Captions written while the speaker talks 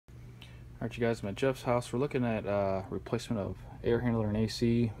Alright, you guys, I'm at Jeff's house. We're looking at replacement of air handler and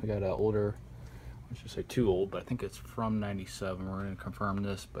AC. We got an older, I should say too old, but I think it's from 97. We're going to confirm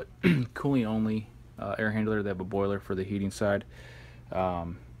this, but cooling only air handler. They have a boiler for the heating side.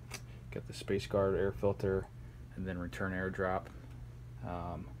 Got the space guard air filter and then return air drop.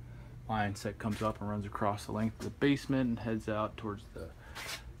 Line set comes up and runs across the length of the basement and heads out towards the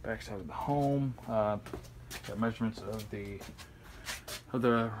back side of the home. Got measurements of the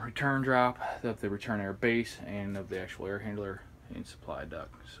return drop, of the return air base, and of the actual air handler and supply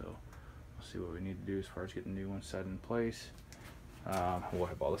duct. So we'll see what we need to do as far as getting the new one set in place. We'll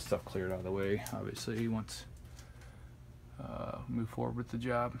have all this stuff cleared out of the way, obviously, once we move forward with the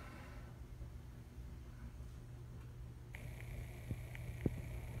job.